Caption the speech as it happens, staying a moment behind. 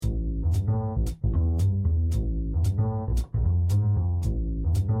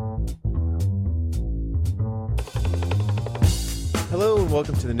Hello and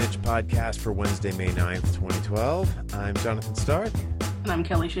welcome to the Niche Podcast for Wednesday, May 9th, 2012. I'm Jonathan Stark. And I'm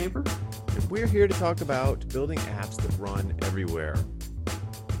Kelli Shaper. And we're here to talk about building apps that run everywhere.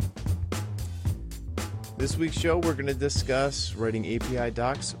 This week's show, we're going to discuss writing API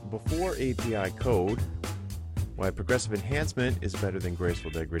docs before API code, why progressive enhancement is better than graceful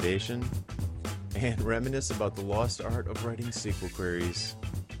degradation, and reminisce about the lost art of writing SQL queries.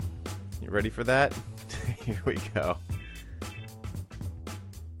 You ready for that? Here we go.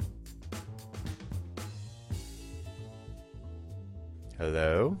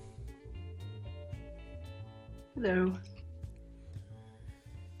 Hello? Hello.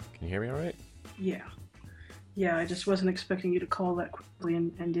 Can you hear me all right? Yeah, I just wasn't expecting you to call that quickly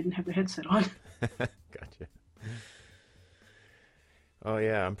and didn't have the headset on. Gotcha. Oh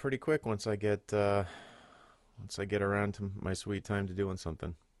yeah, I'm pretty quick once I get around to my sweet time to doing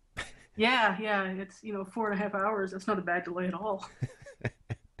something. Yeah, it's 4.5 hours. That's not a bad delay at all.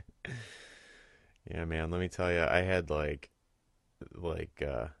 Yeah, man, let me tell you, I had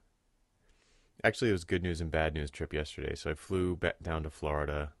actually it was good news and bad news trip yesterday. So I flew back down to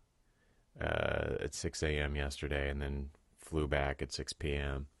Florida at 6 a.m. yesterday and then flew back at 6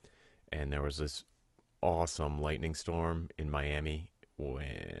 p.m. And there was this awesome lightning storm in Miami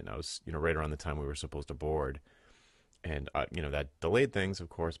when I was, right around the time we were supposed to board. And, that delayed things, of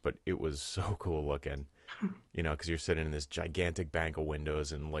course, but it was so cool looking, because you're sitting in this gigantic bank of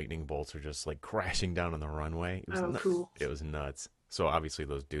windows and lightning bolts are just like crashing down on the runway. It was cool. It was nuts. So obviously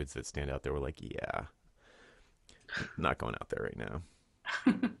those dudes that stand out there were like, yeah, not going out there right now.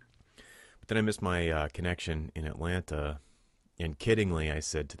 But then I missed my connection in Atlanta. And kiddingly, I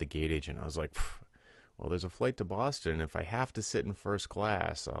said to the gate agent, I was like, well, there's a flight to Boston. If I have to sit in first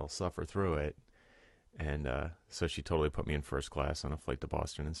class, I'll suffer through it. And so she totally put me in first class on a flight to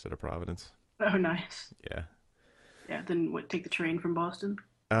Boston instead of Providence. Oh, nice. Yeah. Yeah, then take the train from Boston?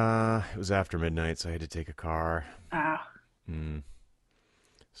 It was after midnight, so I had to take a car. Ah.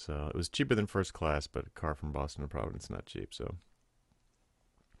 So it was cheaper than first class, but a car from Boston to Providence not cheap, so.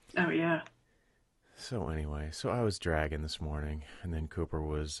 Oh, yeah. So anyway, I was dragging this morning, and then Cooper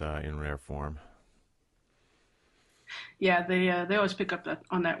was in rare form. Yeah, they always pick up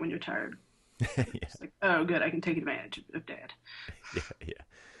on that when you're tired. Yeah. It's like, oh, good, I can take advantage of Dad. Yeah.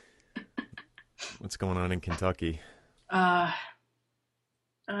 What's going on in Kentucky?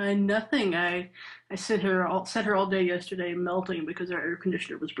 Nothing. I sat her all day yesterday melting because our air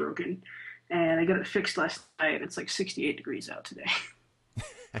conditioner was broken, and I got it fixed last night. It's like 68 degrees out today.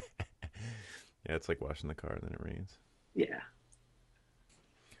 Yeah, it's like washing the car and then it rains. Yeah.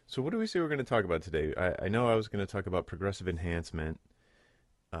 So what do we say we're going to talk about today? I know I was going to talk about progressive enhancement,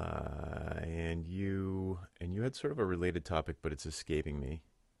 and you had sort of a related topic, but it's escaping me.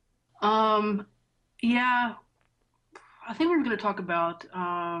 Yeah. I think we were going to talk about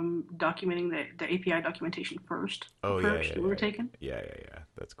documenting the API documentation first. Oh, first yeah. that we were taking. Yeah.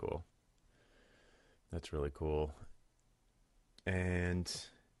 That's cool. That's really cool. And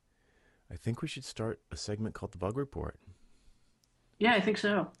I think we should start a segment called the Bug Report. Yeah, I think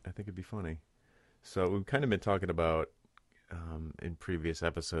so. I think it'd be funny. So we've kind of been talking about in previous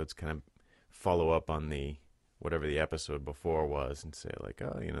episodes, kind of follow up on whatever the episode before was and say like,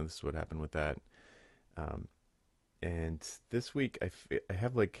 oh, this is what happened with that. And this week I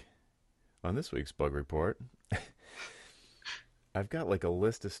have on this week's Bug Report, I've got like a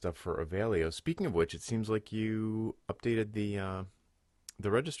list of stuff for Avalio. Speaking of which, it seems like you updated the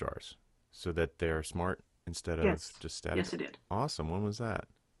registrars so that they're smart instead of just static. Yes, I did. Awesome. When was that?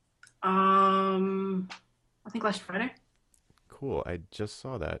 I think last Friday. Cool. I just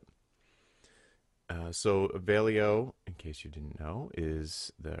saw that. So Avalio, in case you didn't know,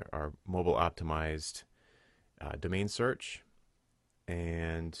 is our mobile optimized domain search,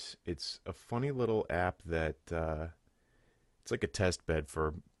 and it's a funny little app that it's like a test bed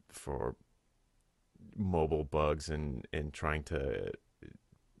for mobile bugs and trying to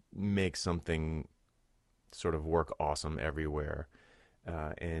make something sort of work awesome everywhere.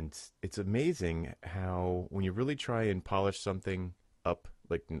 And it's amazing how when you really try and polish something up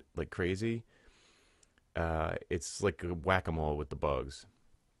like crazy, it's like a whack-a-mole with the bugs.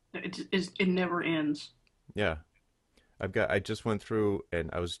 It never ends. Yeah. I just went through and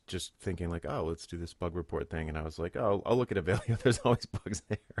I was just thinking like, oh, let's do this bug report thing. And I was like, oh, I'll look at Avalio. There's always bugs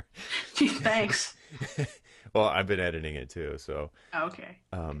there. Gee, thanks. Well, I've been editing it too. So, okay.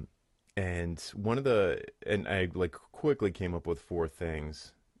 And I like quickly came up with 4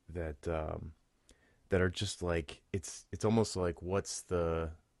 things that are just like, it's almost like, what's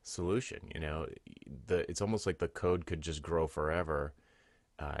the solution? It's almost like the code could just grow forever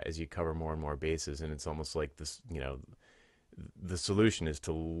as you cover more and more bases, and it's almost like this, the solution is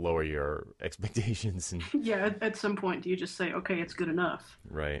to lower your expectations and Yeah, at some point, do you just say, okay, it's good enough?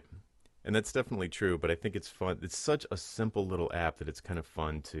 right. And that's definitely true, but I think it's fun. It's such a simple little app that it's kind of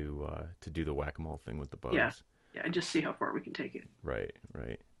fun to do the whack-a-mole thing with the Yeah, bugs. yeah, just see how far we can take it. Right,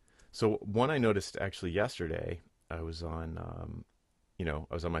 right. So one I noticed actually yesterday, I was on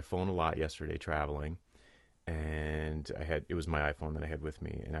I was on my phone a lot yesterday traveling, and it was my iPhone that I had with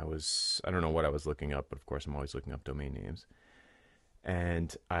me, and I don't know what I was looking up, but of course I'm always looking up domain names.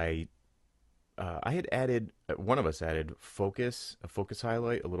 And I had added one of us added a focus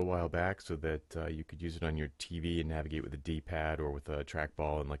highlight a little while back, so that you could use it on your TV and navigate with a D-pad or with a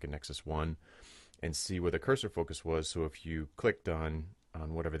trackball and like a Nexus One, and see where the cursor focus was. So if you clicked on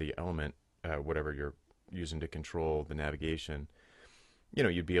whatever the element, whatever you're using to control the navigation,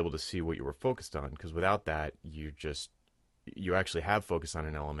 you'd be able to see what you were focused on. Because without that, you actually have focus on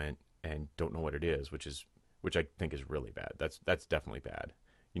an element and don't know what it is, which I think is really bad. That's definitely bad.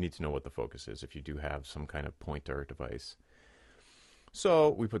 You need to know what the focus is if you do have some kind of pointer device. So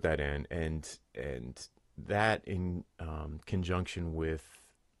we put that in, and that in conjunction with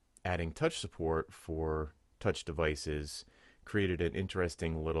adding touch support for touch devices created an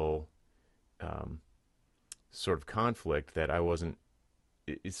interesting little um, sort of conflict that I wasn't.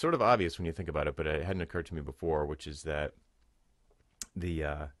 It's sort of obvious when you think about it, but it hadn't occurred to me before, which is that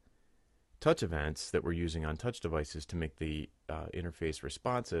the touch events that we're using on touch devices to make the interface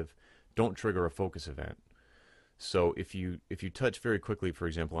responsive don't trigger a focus event. So if you touch very quickly, for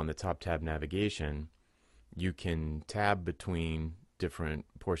example, on the top tab navigation, you can tab between different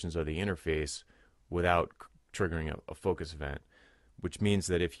portions of the interface without triggering a focus event, which means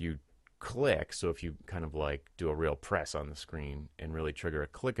that if you click, so if you kind of like do a real press on the screen and really trigger a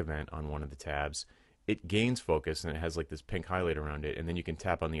click event on one of the tabs, it gains focus and it has like this pink highlight around it, and then you can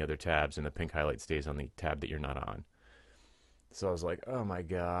tap on the other tabs and the pink highlight stays on the tab that you're not on. So I was like, oh my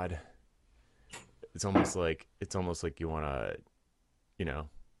god, it's almost like you want to, you know,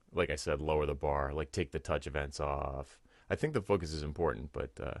 like I said, lower the bar, like take the touch events off. I think the focus is important,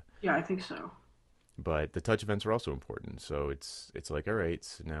 Yeah, I think so. but the touch events are also important. So it's like, all right,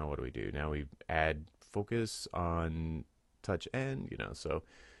 so now what do we do? Now we add focus on touch end, So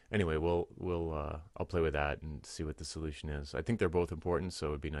anyway, we'll I'll play with that and see what the solution is. I think they're both important, so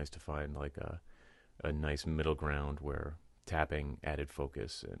it'd be nice to find like a nice middle ground where tapping added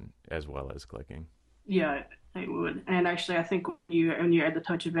focus and as well as clicking. Yeah, I would. And actually, I think when you add the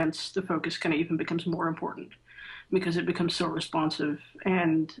touch events, the focus kind of even becomes more important because it becomes so responsive.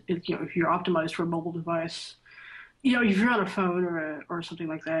 And if you're optimized for a mobile device, if you're on a phone or something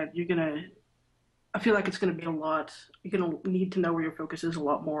like that, you're gonna. I feel like it's gonna be a lot. You're gonna need to know where your focus is a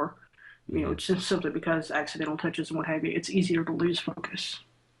lot more. Hmm. Just simply because accidental touches and what have you, it's easier to lose focus.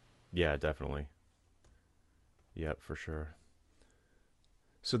 Yeah, definitely. Yep, for sure.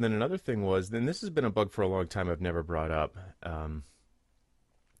 So then another thing was, then this has been a bug for a long time I've never brought up.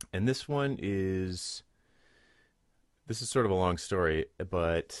 And this is sort of a long story,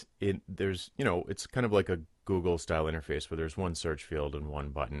 but it's kind of like a Google style interface where there's one search field and one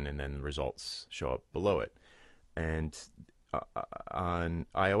button, and then the results show up below it. And on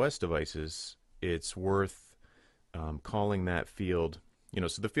iOS devices, it's worth calling that field,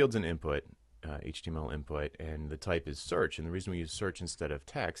 so the field's an input, HTML input, and the type is search. And the reason we use search instead of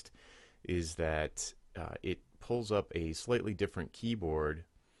text is that it pulls up a slightly different keyboard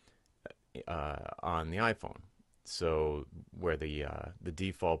on the iPhone. So where the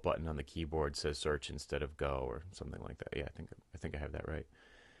default button on the keyboard says search instead of go or something like that. Yeah, I think I have that right.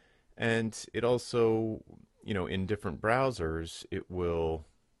 And it also, in different browsers, it will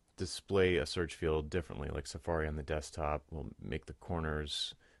display a search field differently. Like Safari on the desktop will make the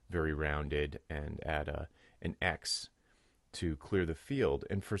corners very rounded and add an X to clear the field.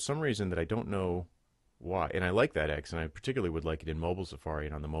 And for some reason that I don't know why, and I like that X, and I particularly would like it in mobile Safari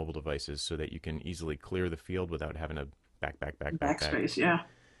and on the mobile devices so that you can easily clear the field without having to back. Backspace, yeah.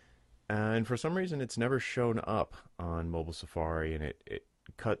 And for some reason, it's never shown up on mobile Safari, and it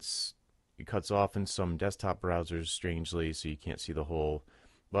cuts it cuts off in some desktop browsers strangely, so you can't see the whole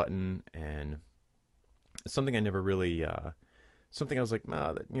button. And it's something I never really something I was like,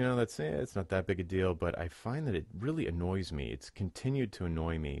 nah, that's it's not that big a deal. But I find that it really annoys me. It's continued to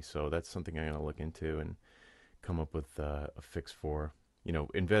annoy me, so that's something I'm gonna look into and come up with a fix for.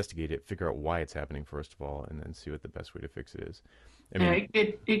 Investigate it, figure out why it's happening first of all, and then see what the best way to fix it is. I Yeah, mean,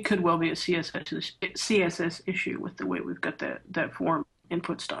 it could well be a CSS issue with the way we've got that form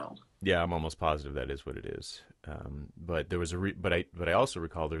input styled. yeah, I'm almost positive that is what it is. But there was but I also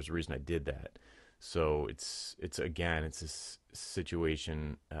recall there's a reason I did that. So it's again it's this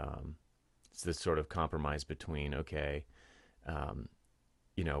situation. It's this sort of compromise between, okay, Um,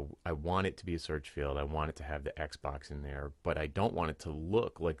 I want it to be a search field. I want it to have the Xbox in there, but I don't want it to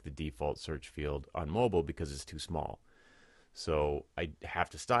look like the default search field on mobile because it's too small. So I have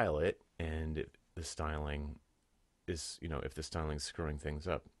to style it, and the styling is, if the styling's screwing things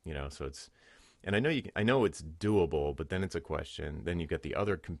up, so it's, and I know it's doable, but then it's a question. Then you get the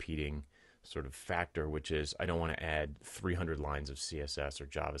other competing sort of factor, which is I don't want to add 300 lines of CSS or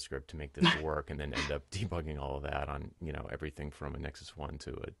JavaScript to make this work, and then end up debugging all of that on everything from a Nexus One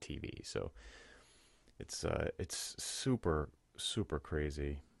to a TV. So it's super super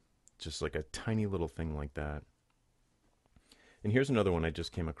crazy, just like a tiny little thing like that. And here's another one I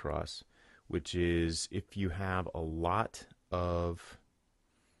just came across, which is if you have a lot of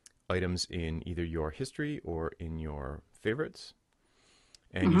items in either your history or in your favorites,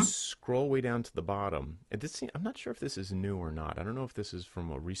 and you Mm-hmm. scroll way down to the bottom. And I'm not sure if this is new or not. I don't know if this is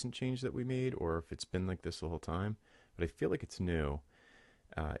from a recent change that we made or if it's been like this the whole time, but I feel like it's new.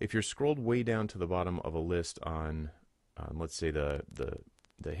 If you're scrolled way down to the bottom of a list on, let's say the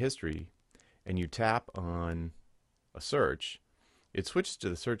history, and you tap on a search, it switches to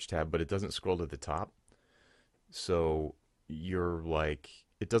the search tab, but it doesn't scroll to the top. So you're like,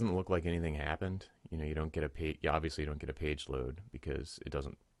 it doesn't look like anything happened. You don't get a page. Obviously, you don't get a page load because it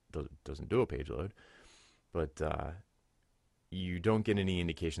doesn't do a page load. But you don't get any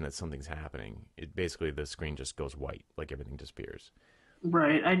indication that something's happening. It basically the screen just goes white, like everything disappears.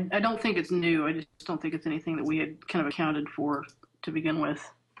 Right. I don't think it's new. I just don't think it's anything that we had kind of accounted for to begin with.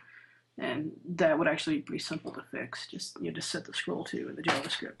 And that would actually be simple to fix. Just set the scroll to in the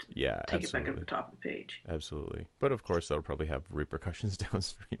JavaScript and Yeah, take it back up to absolutely, the top of the page. absolutely. But of course, that'll probably have repercussions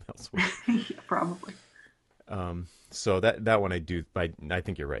downstream elsewhere. Yeah, probably. So that one I do. I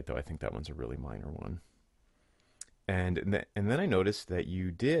think you're right, though. I think that one's a really minor one. And then I noticed that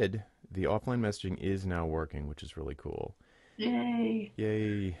you did the offline messaging is now working, which is really cool. Yay.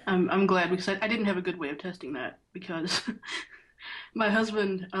 Yay! I'm glad because I didn't have a good way of testing that because my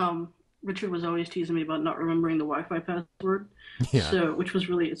husband Richard was always teasing me about not remembering the Wi-Fi password. Yeah. So, which was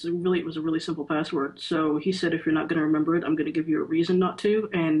really it was a really simple password. So he said, if you're not going to remember it, I'm going to give you a reason not to.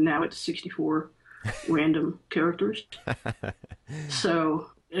 And now it's 64 random characters. So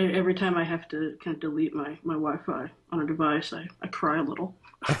every time I have to kind of delete my Wi-Fi on a device, I cry a little.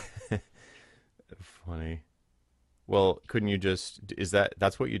 Funny. Well, couldn't you just?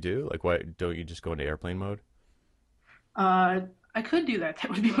 That's what you do? Like, why don't you just go into airplane mode? Uh, I could do that.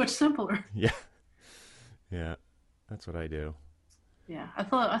 That would be much simpler. Yeah, yeah. That's what I do. Yeah, I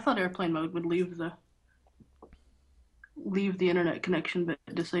thought airplane mode would leave the internet connection but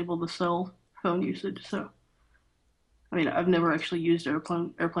disable the cell phone usage. So I mean, I've never actually used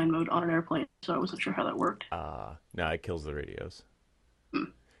airplane mode on an airplane, so I wasn't sure how that worked. No, it kills the radios. Hmm.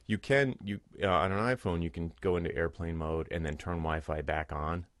 You on an iPhone you can go into airplane mode and then turn Wi-Fi back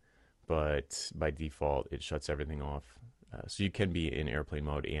on, but by default it shuts everything off. So you can be in airplane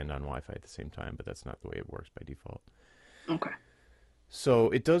mode and on Wi-Fi at the same time, but that's not the way it works by default. Okay. So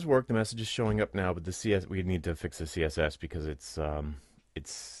it does work. The message is showing up now, but we need to fix the CSS because it's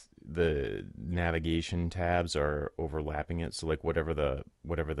the navigation tabs are overlapping it. So like whatever the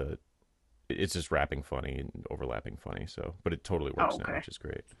it's just wrapping funny and overlapping funny. So, but it totally Oh, works now, okay. which is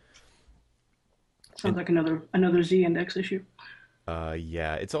great. Sounds And like another Z index issue.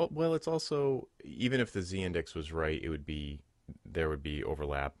 yeah, it's all well. It's also even if the z index was right, it would be there would be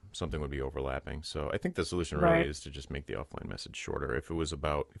overlap. Something would be overlapping. So I think the solution really Right. is to just make the offline message shorter. If it was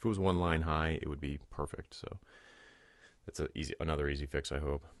one line high, it would be perfect. So that's another easy fix. I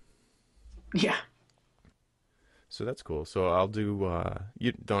hope. Yeah. So that's cool. So I'll do.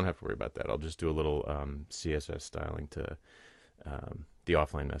 You don't have to worry about that. I'll just do a little CSS styling to the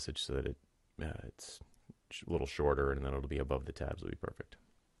offline message so that it's a little shorter, and then it'll be above the tabs. It'll be perfect.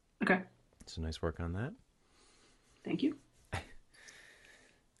 Okay. So nice work on that. Thank you.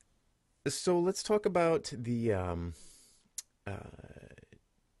 So let's talk about the uh,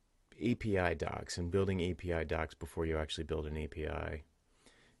 API docs and building API docs before you actually build an API.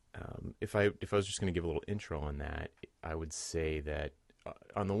 If I was just going to give a little intro on that, I would say that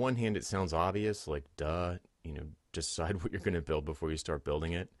on the one hand, it sounds obvious, like duh, decide what you're going to build before you start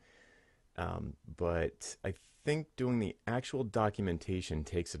building it. But I think doing the actual documentation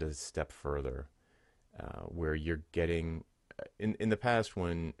takes it a step further, where you're getting in the past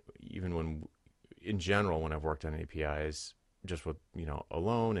when in general when I've worked on APIs just with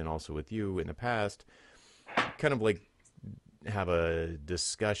alone and also with you in the past, kind of like have a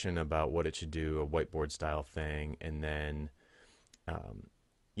discussion about what it should do, a whiteboard style thing, and then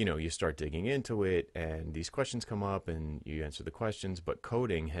you start digging into it and these questions come up and you answer the questions, but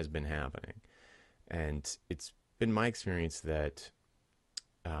coding has been happening. And been my experience that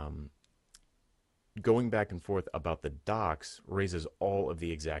um, going back and forth about the docs raises all of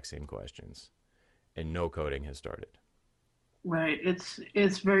the exact same questions, and no coding has started. Right.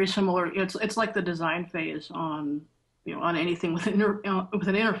 It's very similar. It's like the design phase on on anything with with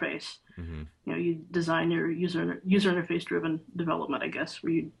an interface. Hmm. You design your user interface driven development, I guess,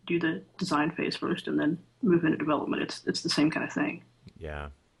 where you do the design phase first and then move into development. It's the same kind of thing. Yeah,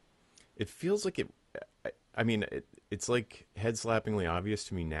 it feels like it. I mean, it's like head slappingly obvious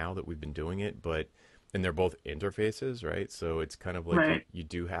to me now that we've been doing it, but and they're both interfaces, right? So it's kind of like Right. you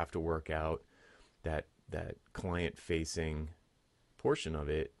do have to work out that client facing portion of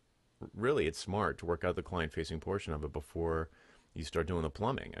it. Really, it's smart to work out the client facing portion of it before you start doing the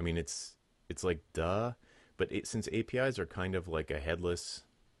plumbing. I mean, it's like duh, but since APIs are kind of like a headless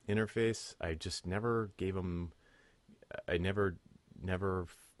interface, I just never gave them. I never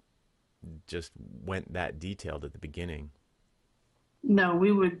just went that detailed at the beginning. No,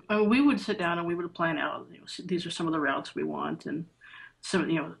 we would sit down and we would plan out. These are some of the routes we want, and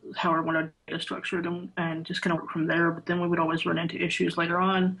some how I want our data structured, and just kind of work from there. But then we would always run into issues later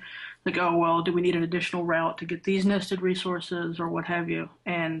on, like, oh well, do we need an additional route to get these nested resources or what have you?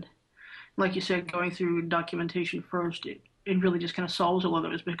 And like you said, going through documentation first, it really just kind of solves all of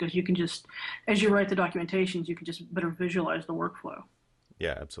those because you can just, as you write the documentations, you can just better visualize the workflow.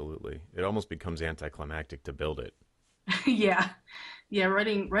 Yeah, absolutely. It almost becomes anticlimactic to build it. Yeah, yeah.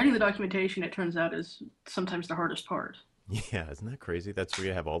 Writing the documentation, it turns out, is sometimes the hardest part. Yeah, isn't that crazy? That's where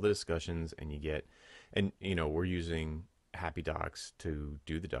you have all the discussions and you get, and we're using Happy Docs to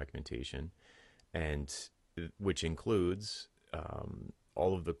do the documentation, and which includes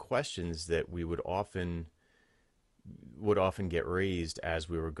all of the questions that we would often get raised as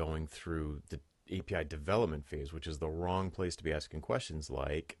we were going through the API development phase, which is the wrong place to be asking questions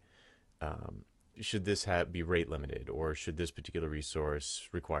like, um, should this be rate limited, or should this particular resource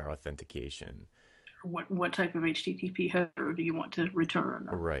require authentication? What type of HTTP header do you want to return?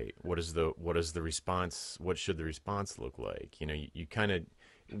 Right. What is the response? What should the response look like? You kind of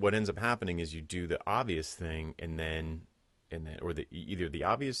what ends up happening is you do the obvious thing, and then or the either the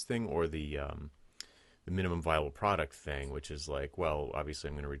obvious thing or the minimum viable product thing, which is like, well, obviously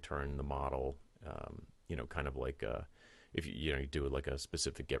I'm going to return the model. Kind of like if you do like a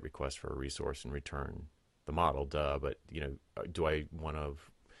specific GET request for a resource and return the model, duh. But do I want to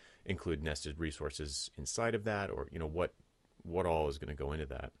include nested resources inside of that, or what all is going to go into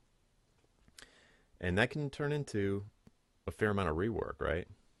that? And that can turn into a fair amount of rework, right?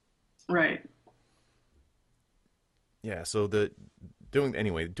 Right. Yeah. So doing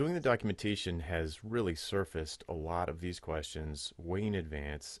the documentation has really surfaced a lot of these questions way in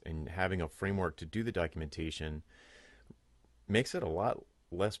advance, and having a framework to do the documentation makes it a lot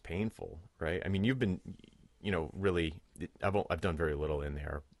less painful, right? I mean, you've been, really, I've done very little in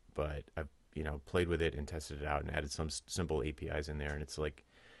there, but I've, played with it and tested it out and added some simple APIs in there, and it's like,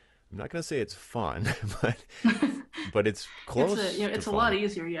 I'm not gonna say it's fun, but it's It's close to it's a lot fun.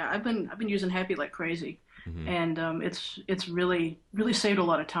 easier. Yeah, I've been using Happy like crazy, Hmm. and it's really saved a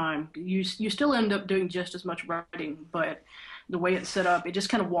lot of time. You still end up doing just as much writing, but the way it's set up, it just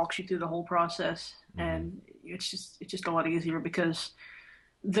kind of walks you through the whole process, Hmm. and it's just a lot easier because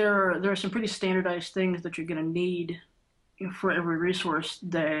there are some pretty standardized things that you're going to need for every resource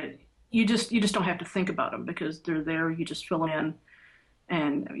that you just don't have to think about them because they're there. You just fill them in,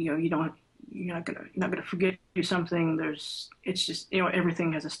 and you're not gonna forget to do something. It's just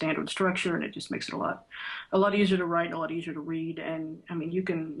everything has a standard structure, and it just makes it a lot easier to write and a lot easier to read. And I mean, you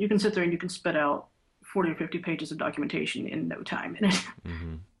can sit there and you can spit out 40 or 50 pages of documentation in no time.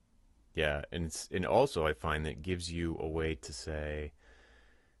 Hmm. Yeah, and also I find that it gives you a way to say,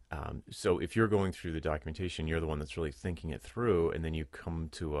 so if you're going through the documentation, you're the one that's really thinking it through, and then you come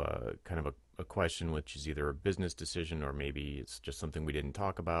to a kind of a question which is either a business decision or maybe it's just something we didn't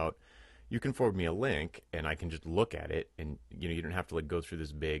talk about. You can forward me a link, and I can just look at it, and you don't have to like go through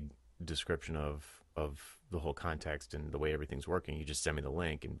this big description of the whole context and the way everything's working. You just send me the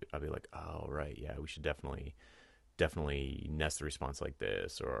link, and I'll be like, oh right, yeah, we should definitely nest the response like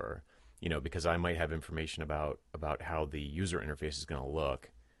this, or because I might have information about how the user interface is going to look,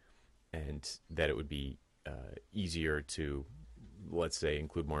 and that it would be easier to, let's say,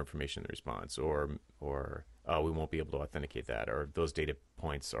 include more information in the response, or we won't be able to authenticate that, or those data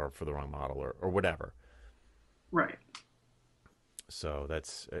points are for the wrong model, or whatever. Right. So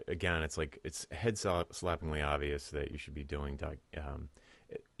that's, again, it's like it's head slappingly obvious that you should be doing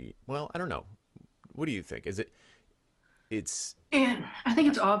well, I don't know. What do you think? Is it it's And I think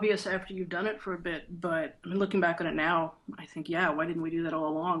it's obvious after you've done it for a bit, but I mean, looking back on it now, I think, yeah, why didn't we do that all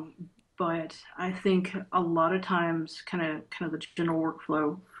along? but I think a lot of times, kind of the general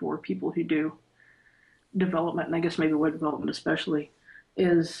workflow for people who do development, and I guess maybe web development especially,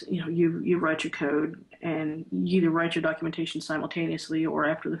 is you write your code and you either write your documentation simultaneously or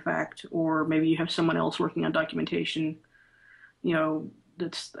after the fact, or maybe you have someone else working on documentation. You know,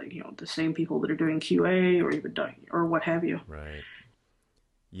 that's the same people that are doing QA or even or what have you. Right.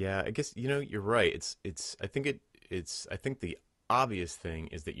 Yeah, I guess you're right. I think the obvious thing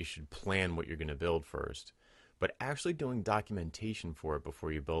is that you should plan what you're going to build first. But actually doing documentation for it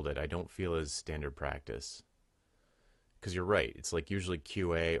before you build it, I don't feel is standard practice. Because you're right, it's like usually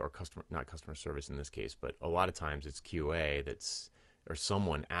QA or customer, not customer service in this case, but a lot of times it's QA that's or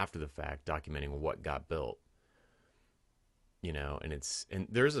someone after the fact documenting what got built. And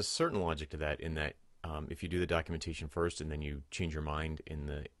there's a certain logic to that in that if you do the documentation first and then you change your mind in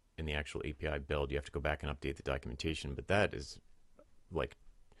the actual API build, you have to go back and update the documentation. But that is like,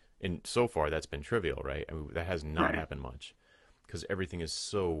 and so far that's been trivial, right? I mean, that has not Right. happened much because everything is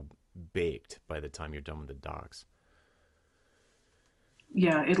so baked by the time you're done with the docs.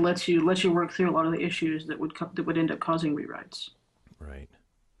 Yeah, it lets you work through a lot of the issues that would end up causing rewrites. Right.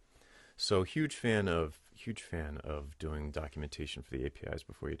 So huge fan of doing documentation for the APIs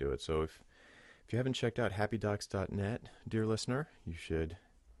before you do it. So if you haven't checked out happydocs.net, dear listener, you should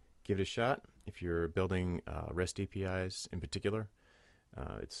give it a shot. If you're building REST APIs in particular,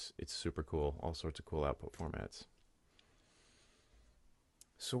 it's super cool. All sorts of cool output formats.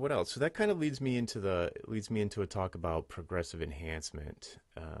 So what else? So that kind of leads me into a talk about progressive enhancement.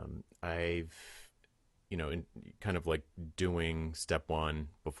 I've in kind of like doing step one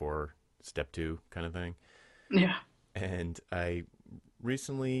before step two kind of thing. Yeah. And I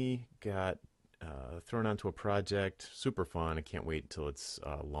recently got thrown onto a project, super fun. I can't wait until it's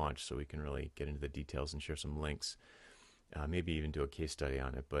launched so we can really get into the details and share some links. Maybe even do a case study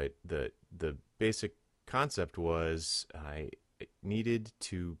on it. But the basic concept was I needed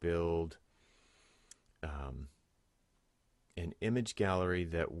to build um, an image gallery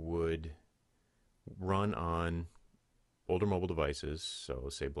that would run on older mobile devices, so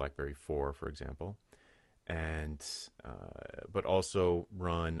say BlackBerry 4, for example, and but also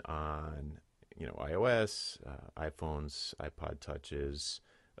run on iOS, iPhones, iPod touches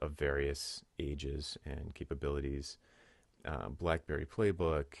of various ages and capabilities, BlackBerry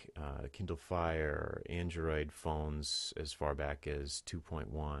Playbook, Kindle Fire, Android phones as far back as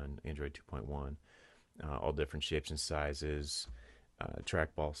 2.1, Android 2.1, all different shapes and sizes,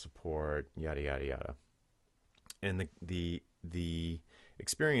 trackball support, yada yada yada. And the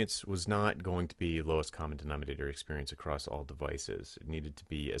experience was not going to be lowest common denominator experience across all devices. It needed to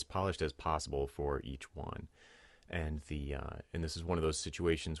be as polished as possible for each one. And this is one of those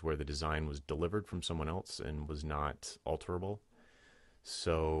situations where the design was delivered from someone else and was not alterable.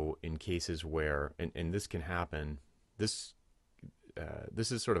 So in cases where and this can happen, this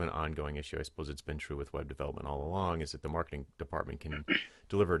this is sort of an ongoing issue. I suppose it's been true with web development all along. Is that the marketing department can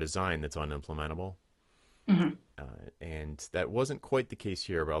deliver a design that's unimplementable, Hmm. and that wasn't quite the case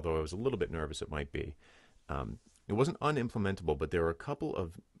here. But although I was a little bit nervous, it might be. It wasn't unimplementable, but there were a couple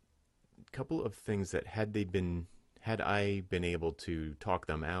of things that had I been able to talk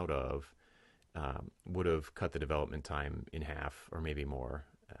them out of, would have cut the development time in half or maybe more.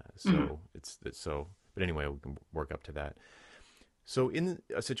 Hmm. But anyway, we can work up to that. So in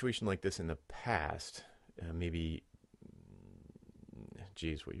a situation like this in the past, maybe,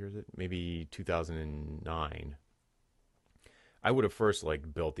 geez, what year is it? Maybe 2009. I would have first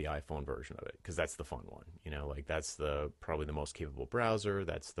like built the iPhone version of it because that's the fun one. Like that's the probably the most capable browser.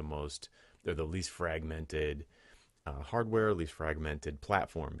 They're the least fragmented hardware, least fragmented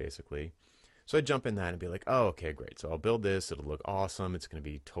platform, basically. So I'd jump in that and be like, oh, okay, great. So I'll build this. It'll look awesome. It's going to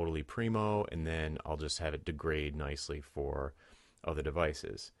be totally primo. And then I'll just have it degrade nicely for other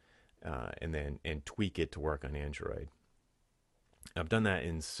devices and tweak it to work on Android. I've done that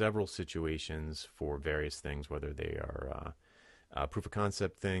in several situations for various things, whether they are proof of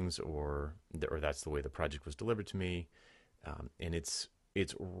concept things or that's the way the project was delivered to me. And it's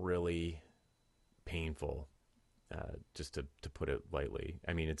really painful, just to put it lightly.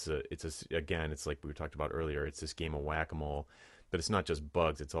 I mean, again, it's like we talked about earlier. It's this game of whack-a-mole, but it's not just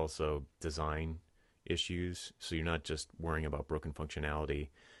bugs. It's also design issues. So you're not just worrying about broken functionality.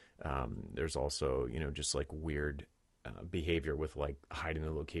 There's also just like weird behavior with like hiding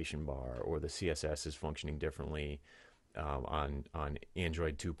the location bar or the CSS is functioning differently on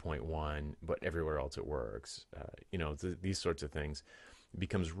Android 2.1, but everywhere else it works. These sorts of things. It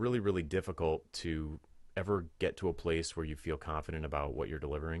becomes really, really difficult to ever get to a place where you feel confident about what you're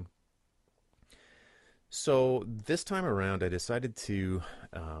delivering. So this time around, I decided to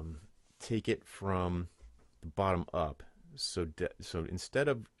take it from the bottom up. So instead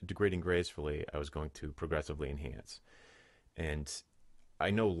of degrading gracefully, I was going to progressively enhance. And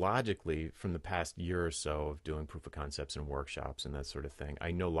I know logically from the past year or so of doing proof of concepts and workshops and that sort of thing,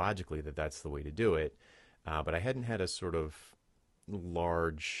 I know logically that that's the way to do it. But I hadn't had a sort of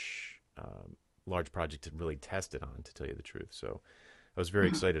large project to really test it on, to tell you the truth. So I was very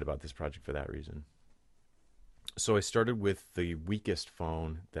Mhm. excited about this project for that reason. So I started with the weakest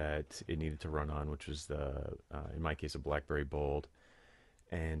phone that it needed to run on, which was in my case, a BlackBerry Bold.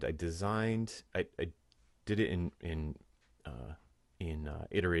 And I did it in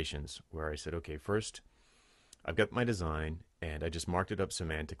iterations where I said, okay, first I've got my design, and I just marked it up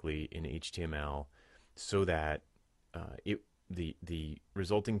semantically in HTML so that it the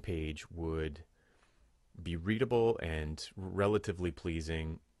resulting page would be readable and relatively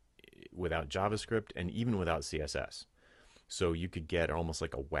pleasing without JavaScript and even without CSS. So you could get almost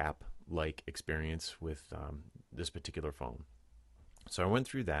like a WAP like experience with this particular phone. So I went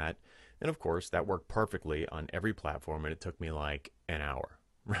through that, and of course that worked perfectly on every platform, and it took me like an hour,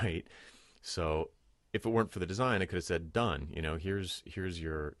 right? So if it weren't for the design, I could have said, "Done." Here's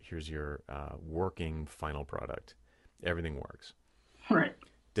your working final product. Everything works. Right.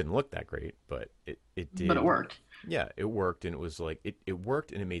 Didn't look that great, but it But it did. worked. Yeah, it worked, and it was like it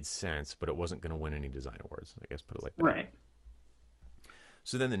worked and it made sense, but it wasn't going to win any design awards. I guess put it like that. Right.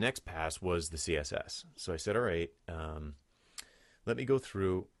 So then the next pass was the CSS. So I said, all right, let me go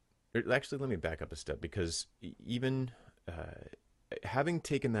through. Actually, let me back up a step because even having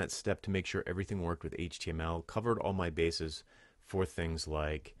taken that step to make sure everything worked with HTML, covered all my bases for things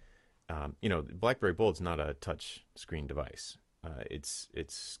like, BlackBerry Bold's not a touch screen device.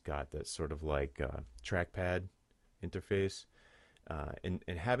 It's got that sort of like trackpad interface, and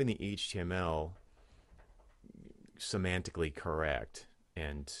having the HTML semantically correct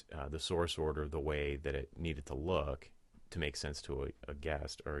and the source order the way that it needed to look to make sense to a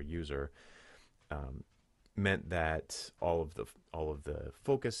guest or a user, um, meant that all of the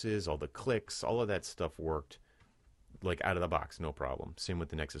focuses, all the clicks, all of that stuff worked like out of the box, no problem. Same with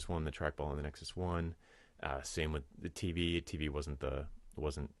the Nexus One, the trackball on the Nexus One. Same with the TV. TV wasn't a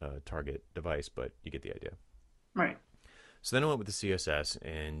target device, but you get the idea. Right. So then I went with the CSS,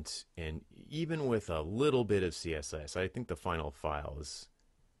 and even with a little bit of CSS, I think the final file is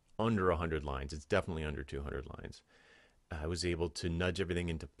under 100 lines. It's definitely under 200 lines. I was able to nudge everything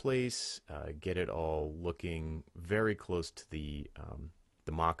into place, get it all looking very close to the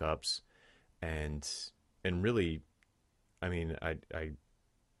mock-ups, and really, I mean, I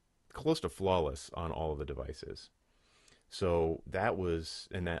close to flawless on all of the devices. So that was,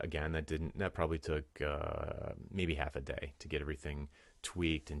 and that again, that probably took maybe half a day to get everything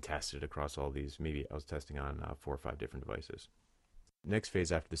tweaked and tested across all these. Maybe I was testing on 4 or 5 different devices. Next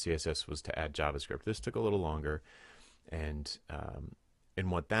phase after the CSS was to add JavaScript. This took a little longer, and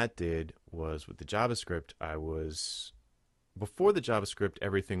what that did was with the JavaScript, I was before the JavaScript,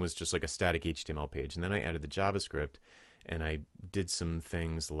 everything was just like a static HTML page, and then I added the JavaScript, and I did some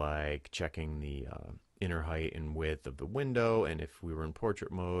things like checking the inner height and width of the window, and if we were in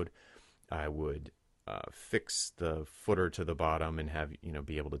portrait mode, I would fix the footer to the bottom and have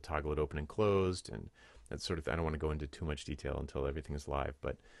be able to toggle it open and closed, and that sort of. I don't want to go into too much detail until everything is live,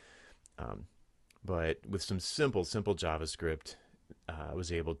 um, but with some simple JavaScript, I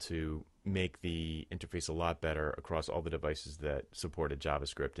was able to make the interface a lot better across all the devices that supported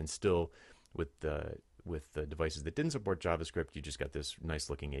JavaScript, and still with the devices that didn't support JavaScript, you just got this nice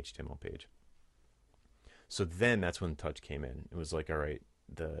looking HTML page. So then that's when touch came in. It was like, all right,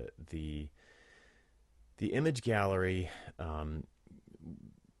 the image gallery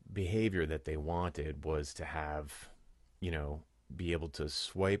behavior that they wanted was to have, be able to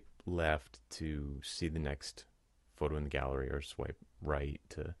swipe left to see the next photo in the gallery, or swipe right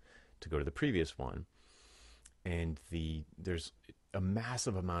to go to the previous one. And there's a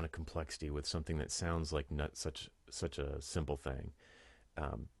massive amount of complexity with something that sounds like not such a simple thing,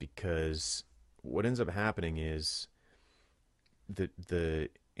 because what ends up happening is the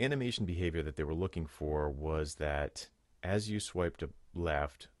animation behavior that they were looking for was that as you swiped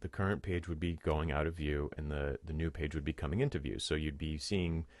left, the current page would be going out of view and the new page would be coming into view. So you'd be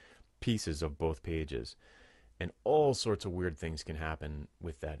seeing pieces of both pages. And all sorts of weird things can happen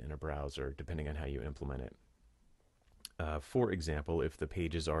with that in a browser, depending on how you implement it. For example, if the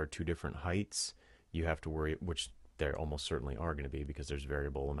pages are two different heights, you have to worry, which there almost certainly are going to be because there's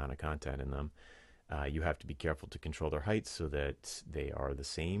variable amount of content in them. You have to be careful to control their heights so that they are the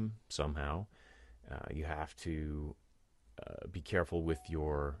same somehow. You have to be careful with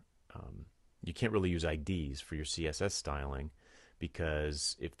your. You can't really use IDs for your CSS styling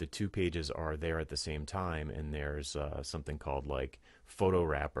because if the two pages are there at the same time and there's something called like photo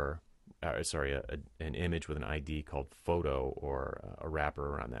wrapper, sorry, an image with an ID called photo, or a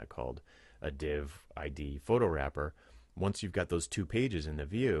wrapper around that called a div ID photo wrapper. Once you've got those two pages in the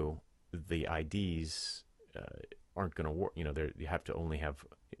view, the IDs aren't going to work. You know, you have to only have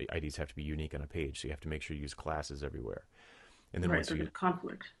IDs have to be unique on a page, so you have to make sure you use classes everywhere. And then Right, once so you there's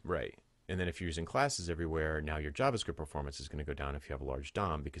conflict. right, and then if you're using classes everywhere, now your JavaScript performance is going to go down if you have a large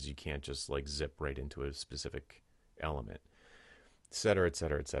DOM because you can't just like zip right into a specific element, et cetera, et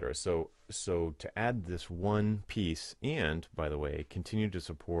cetera, et cetera. So to add this one piece, and by the way, continue to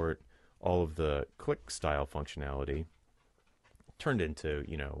support all of the click style functionality, turned into,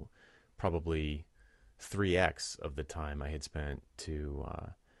 probably 3x of the time I had spent to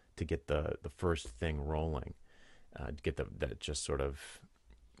get the first thing rolling, to get that just sort of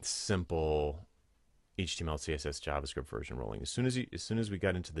simple HTML, CSS, JavaScript version rolling. As soon as we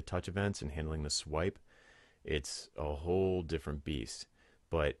got into the touch events and handling the swipe, it's a whole different beast.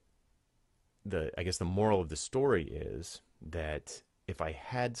 But I guess the moral of the story is that if I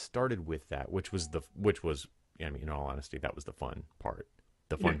had started with that, which was, I mean, in all honesty, that was the fun part.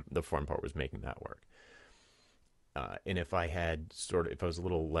 Yeah. The fun part was making that work. And if I was a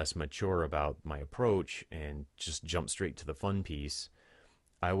little less mature about my approach and just jumped straight to the fun piece,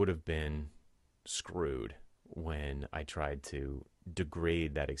 I would have been screwed when I tried to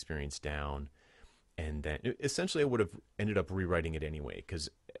degrade that experience down. And then essentially I would have ended up rewriting it anyway, because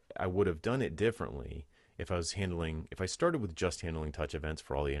I would have done it differently if I started with just handling touch events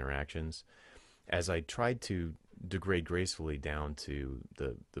for all the interactions. As I tried to degrade gracefully down to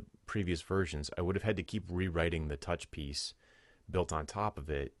the previous versions, I would have had to keep rewriting the touch piece built on top of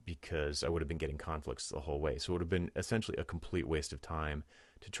it because I would have been getting conflicts the whole way. So it would have been essentially a complete waste of time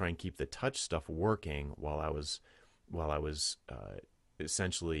to try and keep the touch stuff working while I was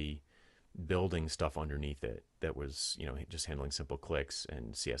essentially building stuff underneath it that was, just handling simple clicks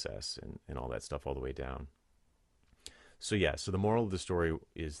and CSS and all that stuff all the way down. So yeah, so the moral of the story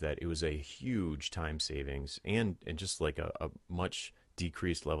is that it was a huge time savings and just like a much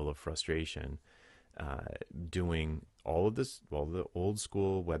decreased level of frustration doing all of this, all the old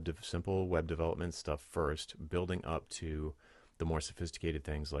school simple web development stuff first, building up to the more sophisticated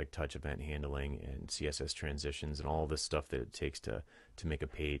things like touch event handling and CSS transitions and all this stuff that it takes to make a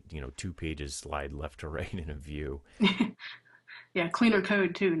page, 2 pages slide left to right in a view. Yeah, cleaner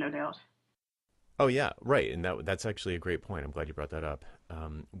code too, no doubt. Oh yeah, right, and that's actually a great point. I'm glad you brought that up.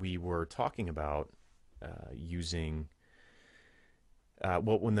 We were talking about using.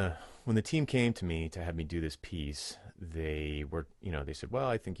 Well, when the team came to me to have me do this piece, they said, well,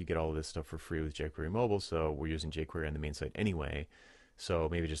 I think you get all of this stuff for free with jQuery Mobile, so we're using jQuery on the main site anyway, so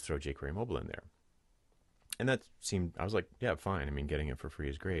maybe just throw jQuery Mobile in there. And I was like, yeah, fine. I mean, getting it for free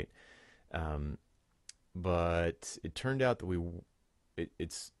is great. But it turned out that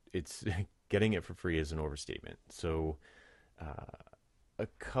it's getting it for free is an overstatement. So a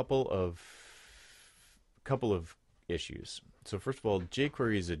couple of issues. So first of all,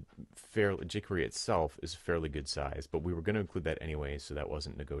 jQuery itself is a fairly good size, but we were going to include that anyway, so that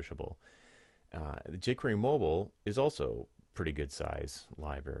wasn't negotiable. The jQuery Mobile is also pretty good size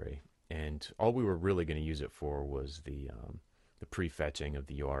library, and all we were really going to use it for was the prefetching of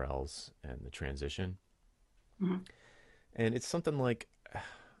the URLs and the transition. Mhm. And it's something like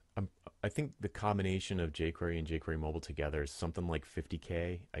I think the combination of jQuery and jQuery Mobile together is something like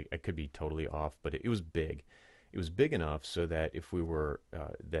 50K. I could be totally off, but it was big. It was big enough so that if we were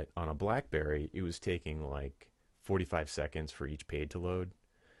that on a BlackBerry, it was taking like 45 seconds for each page to load,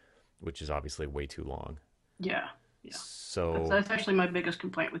 which is obviously way too long. Yeah, yeah. So That's actually my biggest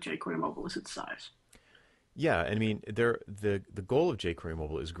complaint with jQuery Mobile is its size. yeah, I mean, the goal of jQuery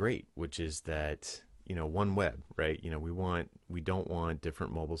Mobile is great, which is that one web, right? We don't want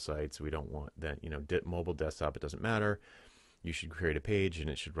different mobile sites. We don't want that mobile, desktop. It doesn't matter. You should create a page and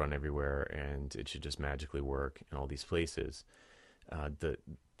it should run everywhere and it should just magically work in all these places. And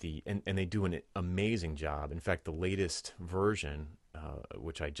they do an amazing job. In fact, the latest version,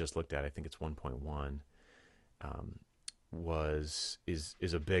 which I just looked at, I think it's 1.1.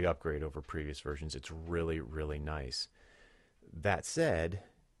 Is a big upgrade over previous versions. It's really, really nice. That said,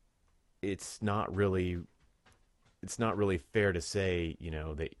 it's not really fair to say,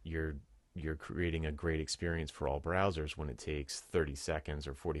 that you're creating a great experience for all browsers when it takes 30 seconds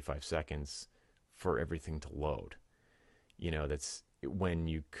or 45 seconds for everything to load. That's when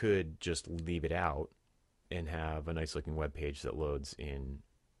you could just leave it out and have a nice looking web page that loads in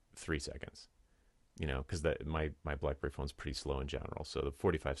 3 seconds. Because my BlackBerry phone's pretty slow in general, so the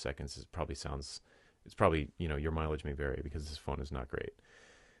 45 seconds probably sounds It's probably, your mileage may vary because this phone is not great.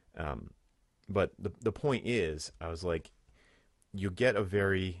 Um, but the point is, I was like, you get a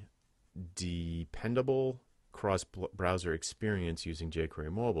very dependable cross browser experience using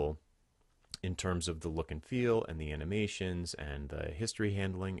jQuery Mobile in terms of the look and feel and the animations and the history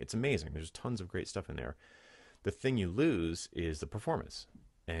handling. It's amazing. There's tons of great stuff in there. The thing you lose is the performance.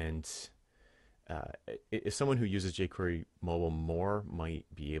 And uh, if someone who uses jQuery Mobile more might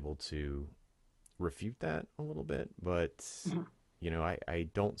be able to refute that a little bit, but Mhm. I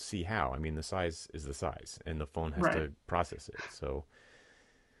don't see how. I mean, the size is the size, and the phone has Right. to process it. So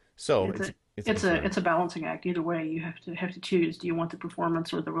It's it's a it's a it's a concern. it's a balancing act. Either way, you have to choose. Do you want the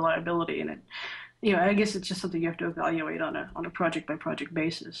performance or the reliability? And I guess it's just something you have to evaluate on a project by project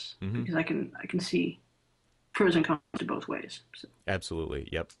basis Hmm. because I can see pros and cons to both ways. So, Absolutely.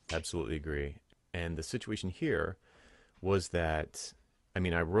 Yep. Absolutely agree. And the situation here was that, I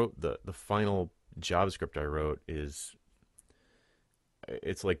mean, I wrote the final JavaScript I wrote is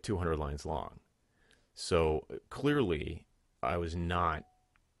it's like 200 lines long. So clearly, I was not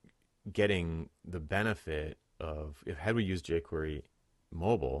getting the benefit of, if had we used jQuery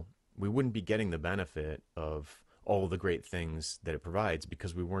mobile, we wouldn't be getting the benefit of all the great things that it provides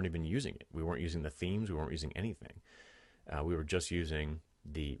because we weren't even using it. We weren't using the themes. We weren't using anything. We were just using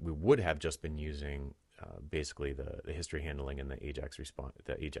we would have just been using basically the history handling and the Ajax response,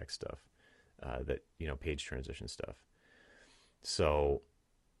 the Ajax stuff, that page transition stuff. So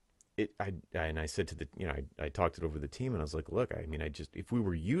and I said to the I talked it over the team and I was like, look, I mean, I just if we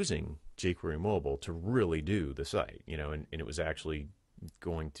were using jQuery mobile to really do the site, and it was actually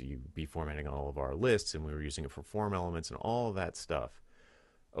going to be formatting all of our lists and we were using it for form elements and all of that stuff,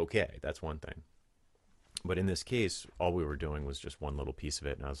 okay, that's one thing. But in this case, all we were doing was just one little piece of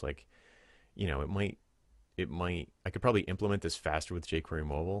it, and I was like, I could probably implement this faster with jQuery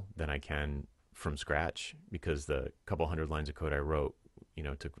mobile than I can from scratch because the couple hundred lines of code I wrote,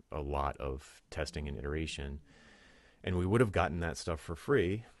 took a lot of testing and iteration, and we would have gotten that stuff for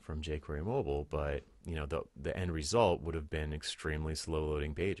free from jQuery mobile, but the end result would have been extremely slow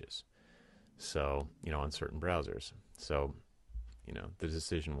loading pages. So on certain browsers. So the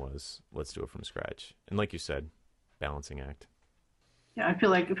decision was let's do it from scratch, and like you said, balancing act. yeah, I feel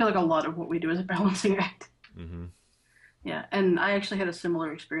like a lot of what we do is a balancing act. Mm-hmm. Yeah, and I actually had a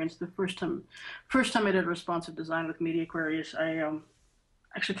similar experience the first time I did responsive design with media queries. I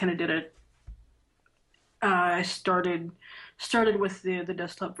actually kind of did it. I started with the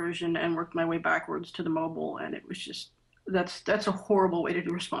desktop version and worked my way backwards to the mobile, and it was just that's a horrible way to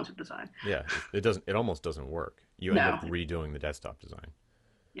do responsive design. Yeah, it doesn't. It almost doesn't work. You end up No, redoing the desktop design.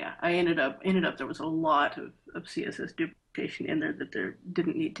 yeah, I ended up there was a lot of CSS duplication in there that there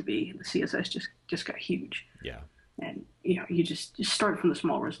didn't need to be. The CSS just got huge, Yeah. and you just start from the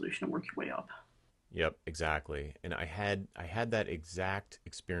small resolution and work your way up. Yep. Exactly. And I had that exact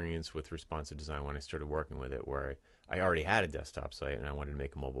experience with responsive design when I started working with it, where I already had a desktop site and I wanted to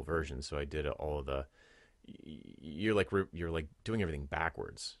make a mobile version, so I did all of the. You're like doing everything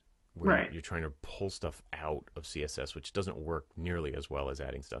backwards, where Right. you're trying to pull stuff out of CSS, which doesn't work nearly as well as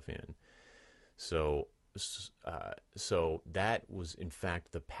adding stuff in. So, so that was in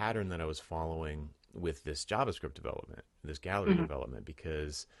fact the pattern that I was following with this JavaScript development, this gallery Hmm. development,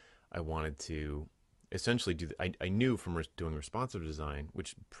 because I wanted to essentially I knew from doing responsive design,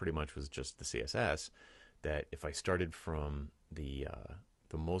 which pretty much was just the CSS, that if I started from the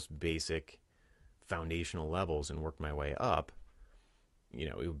most basic foundational levels and worked my way up,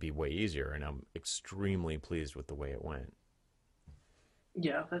 it would be way easier. And I'm extremely pleased with the way it went.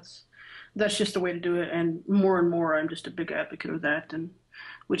 Yeah, that's just the way to do it, and more, I'm just a big advocate of that, and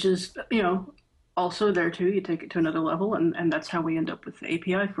which is also there too. You take it to another level, and that's how we end up with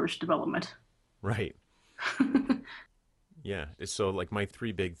API first development. Right. Yeah. So like my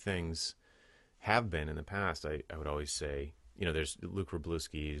three big things have been in the past, I would always say, there's Luke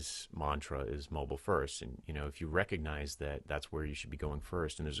Wroblewski's mantra is mobile first. And, if you recognize that that's where you should be going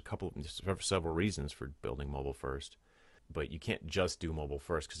first, and there's several reasons for building mobile first, but you can't just do mobile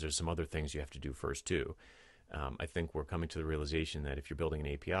first because there's some other things you have to do first too. I think we're coming to the realization that if you're building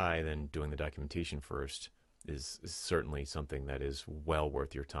an API, then doing the documentation first is certainly something that is well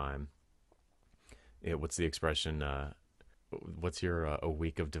worth your time. What's the expression? What's your a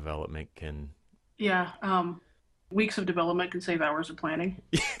week of development can Yeah, weeks of development can save hours of planning.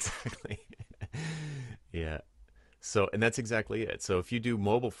 exactly. Yeah. So, and that's exactly it. So, if you do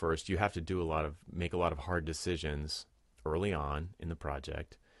mobile first, you have to make a lot of hard decisions early on in the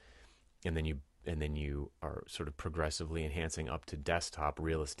project, and then you are sort of progressively enhancing up to desktop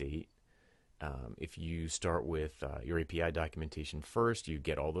real estate If you start with your API documentation first, you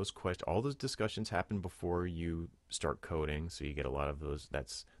get all those questions. All those discussions happen before you start coding, so you get a lot of those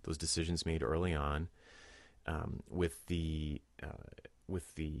decisions made early on. With the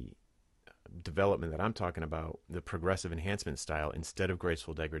development that I'm talking about, the progressive enhancement style instead of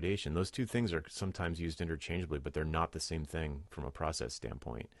graceful degradation, those two things are sometimes used interchangeably, but they're not the same thing from a process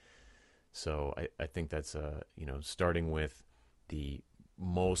standpoint. So I think that's starting with the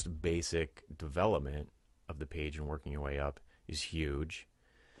most basic development of the page and working your way up is huge.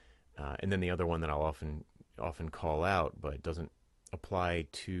 And then the other one that I'll often call out, but it doesn't apply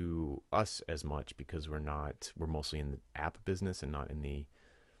to us as much because we're mostly in the app business and not in the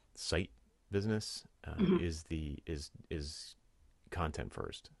site business, Mm-hmm. is content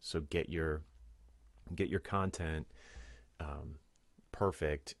first. So get your content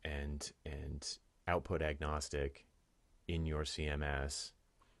perfect and output agnostic in your CMS,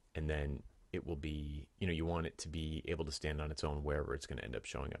 and then it will be, you want it to be able to stand on its own wherever it's going to end up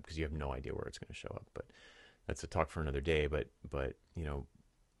showing up because you have no idea where it's going to show up. But that's a talk for another day. But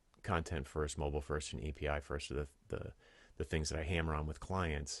content first, mobile first, and API first are the things that I hammer on with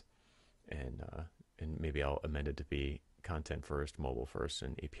clients, and maybe I'll amend it to be content first, mobile first,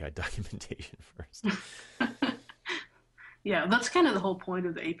 and API documentation first. Yeah, that's kind of the whole point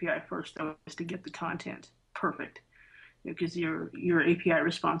of the API first, though, is to get the content perfect. Because your API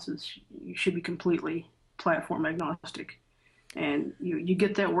responses should be completely platform agnostic, and you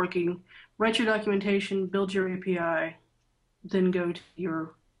get that working. Write your documentation, build your API, then go to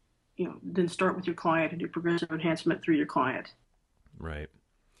your then start with your client and do progressive enhancement through your client. Right.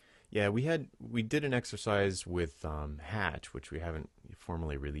 Yeah, we did an exercise with Hatch, which we haven't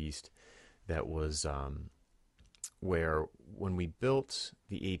formally released. That was where when we built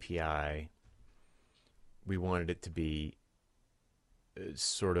the API, we wanted it to be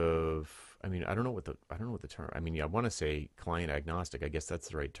sort of. I mean, I don't know what the term. I mean, I want to say client agnostic. I guess that's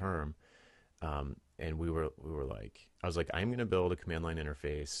the right term. And we were like, I was like, I'm going to build a command line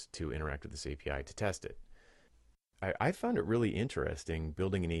interface to interact with this API to test it. I found it really interesting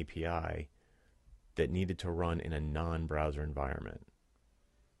building an API that needed to run in a non-browser environment.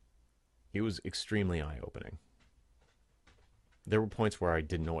 It was extremely eye-opening. There were points where I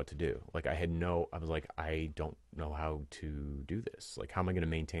didn't know what to do. Like I was like, I don't know how to do this. Like, how am I going to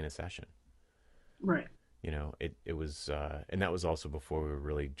maintain a session? Right. It was, and that was also before we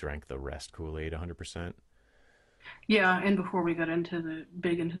really drank the REST Kool-Aid 100%. Yeah, and before we got into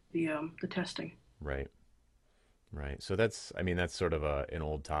the testing. Right. Right. So I mean, that's sort of an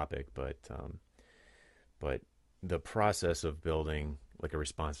old topic, but the process of building like a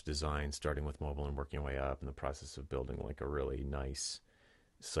responsive design, starting with mobile and working your way up, and the process of building like a really nice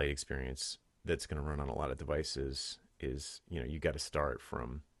site experience that's going to run on a lot of devices is, you got to start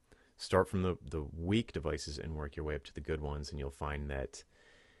from the weak devices and work your way up to the good ones, and you'll find that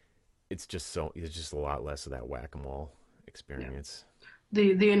it's just a lot less of that whack-a-mole Yeah. experience.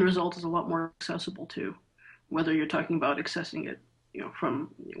 The end result is a lot more accessible too, whether you're talking about accessing it, from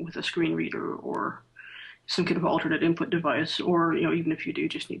with a screen reader or some kind of alternate input device, or even if you do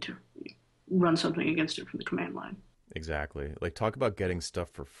just need to run something against it from the command line. Exactly. Like, talk about getting stuff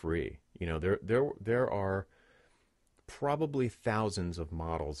for free. There are probably thousands of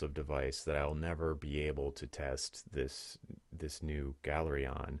models of device that I'll never be able to test this new gallery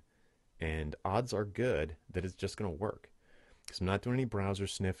on, and odds are good that it's just going to work. Because I'm not doing any browser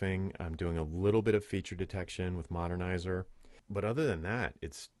sniffing. I'm doing a little bit of feature detection with Modernizer, but other than that,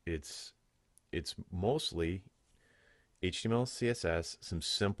 it's mostly HTML, CSS, some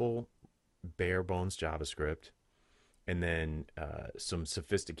simple bare bones JavaScript, and then some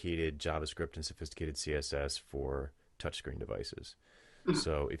sophisticated JavaScript and sophisticated CSS for touchscreen devices. Mhm.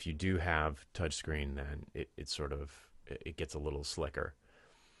 So if you do have touchscreen, then it gets a little slicker.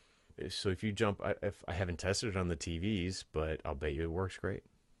 So if you jump, if I haven't tested it on the TVs, but I'll bet you it works great.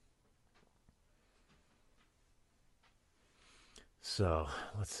 So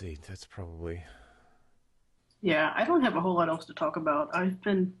let's see. That's probably Yeah, I don't have a whole lot else to talk about. I've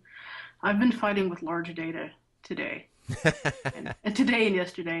been fighting with large data today and today and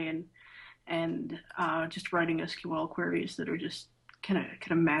yesterday, and just writing SQL queries that are just kind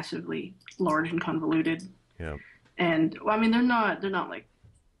of massively large and convoluted. yeah, And well, I mean, they're not like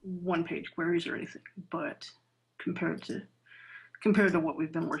one page queries or anything, but compared to compared to what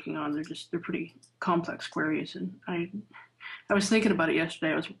we've been working on, they're pretty complex queries. And I was thinking about it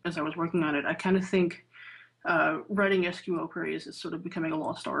yesterday as I was working on it. I kind of think writing SQL queries is sort of becoming a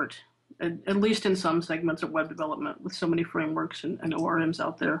lost art, at least in some segments of web development with so many frameworks and ORMs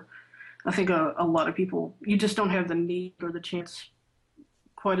out there. I think a lot of people, you just don't have the need or the chance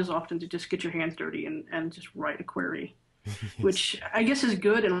quite as often to just get your hands dirty and just write a query, Yes. which I guess is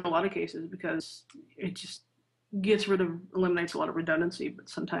good in a lot of cases because it just eliminates a lot of redundancy. But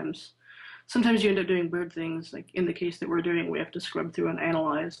sometimes you end up doing weird things. Like in the case that we're doing, we have to scrub through and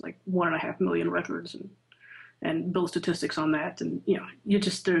analyze like 1.5 million records and build statistics on that. And you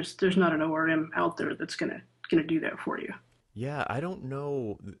just there's not an ORM out there that's gonna do that for you. Yeah, I don't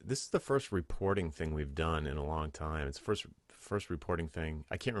know. This is the first reporting thing we've done in a long time. It's first reporting thing.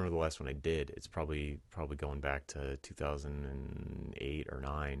 I can't remember the last one I did. It's probably going back to 2008 or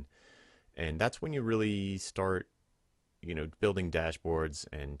 9. And that's when you really start, building dashboards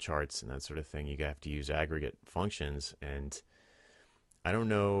and charts and that sort of thing. You have to use aggregate functions, and I don't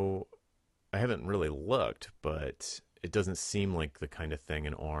know. I haven't really looked, but it doesn't seem like the kind of thing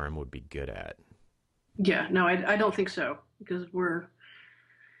an ORM would be good at. Yeah, no, I don't think so because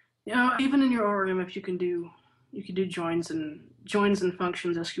even in your ORM, if you can do joins and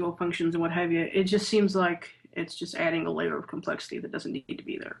functions, SQL functions, and what have you. It just seems like it's just adding a layer of complexity that doesn't need to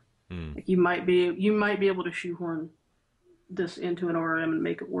be there. Hmm. Like you might be able to shoehorn this into an ORM and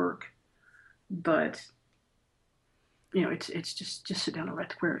make it work, but it's just sit down and write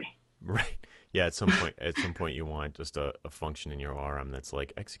the query. Right. Yeah, at some point you want just a function in your ORM that's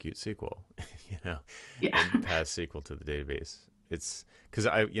like execute SQL, you know, Yeah. and pass SQL to the database. It's because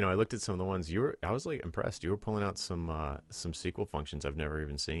I looked at some of the ones I was like impressed. You were pulling out some SQL functions I've never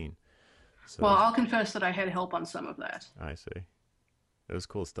even seen. So Well, I'll confess that I had help on some of that. I see. It was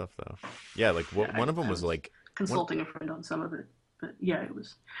cool stuff though. Yeah, like Yeah, one of them I was was like one. consulting a friend on some of it. But yeah, it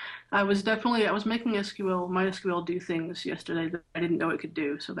was. I was making MySQL do things yesterday that I didn't know it could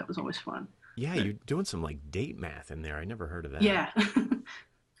do, so that was always fun. Yeah, But you're doing some like date math in there. I never heard of that. yeah,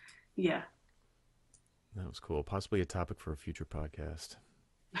 yeah. That was cool. Possibly a topic for a future podcast.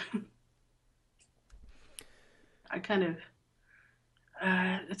 I kind of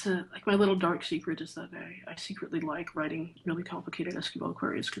it's a like my little dark secret is that I secretly like writing really complicated SQL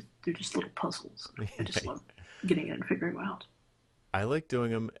queries because they're just little puzzles. I just love getting in and figuring them out. I like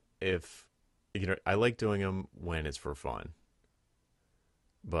doing them if I like doing them when it's for fun.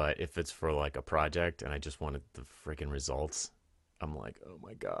 But if it's for like a project and I just wanted the freaking results, I'm like, oh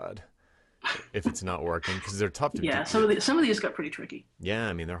my god. If it's not working, because they're tough to do. Yeah, some of these got pretty tricky. Yeah,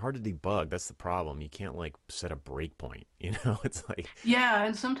 I mean they're hard to debug. That's the problem. You can't like set a breakpoint. It's like, Yeah,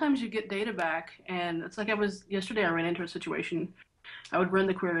 and sometimes you get data back, and it's like yesterday. I ran into a situation. I would run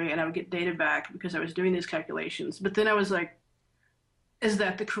the query, and I would get data back because I was doing these calculations. But then I was like, "Is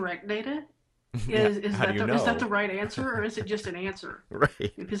that the correct data? Is how do that you is that know? the right answer, or is it just an answer?"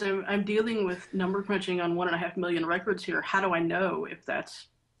 Right. Because I'm dealing with number crunching on 1.5 million records here. How do I know if that's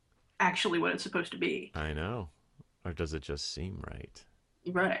actually what it's supposed to be? I know. Or does it just seem right?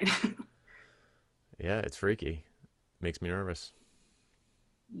 Right. Yeah, it's freaky. Makes me nervous.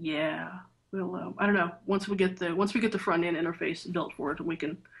 Yeah. Well, I don't know. Once we get the front end interface built for it, we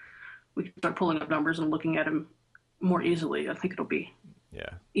can start pulling up numbers and looking at them more easily. I think it'll be Yeah.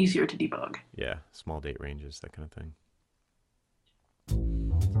 easier to debug. Yeah. Small date ranges, that kind of thing.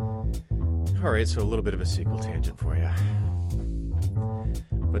 All right, so a little bit of a sequel tangent for you.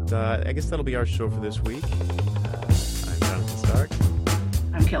 But I guess that'll be our show for this week. I'm Jonathan Stark.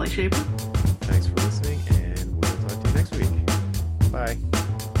 I'm Kelly Shaper. Thanks for listening, and we'll talk to you next week. Bye.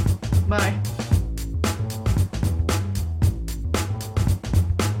 Bye.